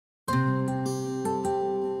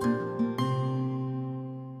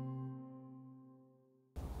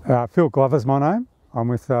Phil Glover's my name. I'm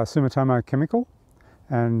with Sumitomo Chemical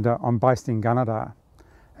and I'm based in Gunnedah.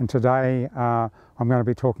 And today I'm going to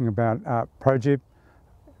be talking about ProGibb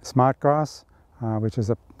Smartgrass, which is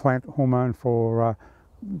a plant hormone for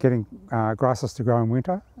getting grasses to grow in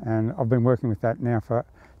winter, and I've been working with that now for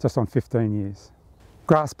just on 15 years.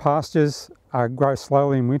 Grass pastures grow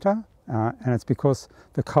slowly in winter, and it's because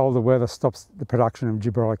the colder weather stops the production of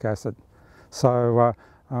gibberellic acid. So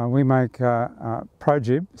we make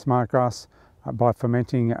ProGibb Smartgrass by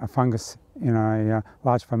fermenting a fungus in a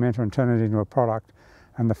large fermenter and turn it into a product,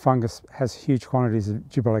 and the fungus has huge quantities of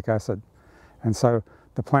gibberellic acid, and so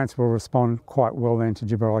the plants will respond quite well then to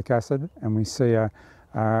gibberellic acid, and we see an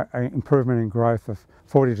improvement in growth of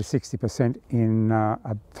 40 to 60% in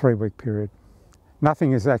a 3-week period.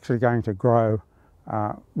 Nothing is actually going to grow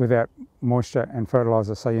without moisture and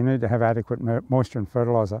fertilizer, so you need to have adequate moisture and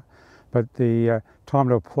fertilizer. But the time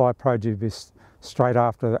to apply ProGibb is straight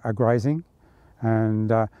after a grazing, and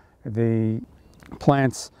the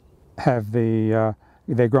plants have their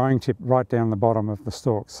growing tip right down the bottom of the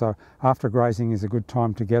stalk. So after grazing is a good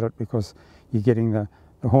time to get it, because you're getting the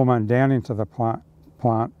hormone down into the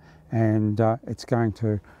plant, and it's going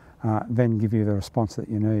to then give you the response that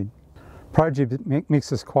you need. ProGibb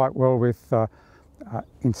mixes quite well with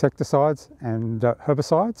insecticides and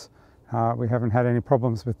herbicides. We haven't had any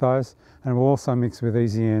problems with those, and we'll also mix with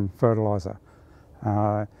EZN fertilizer.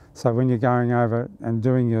 So when you're going over and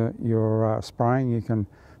doing your spraying, you can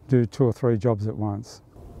do 2 or 3 jobs at once.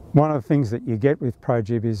 One of the things that you get with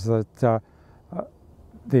ProGibb is that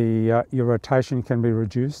your rotation can be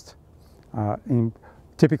reduced.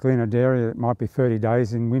 Typically in a dairy it might be 30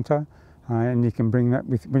 days in winter, and you can bring that,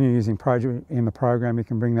 when you're using ProGibb in the program, you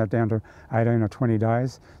can bring that down to 18 or 20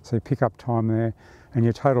 days. So you pick up time there, and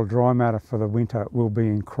your total dry matter for the winter will be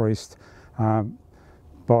increased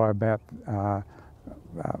by about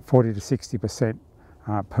 40 to 60%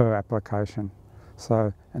 per application.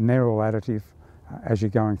 So, and they're all additive as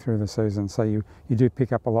you're going through the season, so you do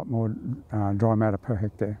pick up a lot more dry matter per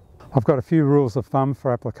hectare. I've got a few rules of thumb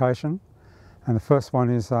for application, and the first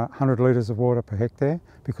one is 100 litres of water per hectare,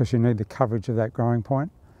 because you need the coverage of that growing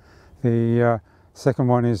point. The second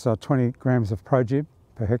one is 20 grams of ProGibb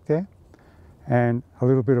per hectare, and a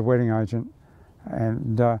little bit of wetting agent.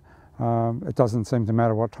 And it doesn't seem to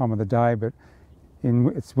matter what time of the day, but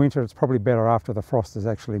it's winter, it's probably better after the frost has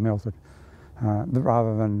actually melted,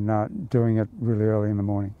 rather than doing it really early in the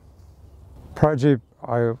morning. ProGibb,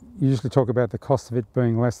 I usually talk about the cost of it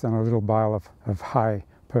being less than a little bale of hay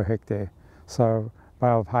per hectare. So a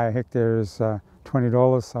bale of hay a hectare is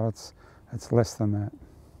 $20, so it's less than that.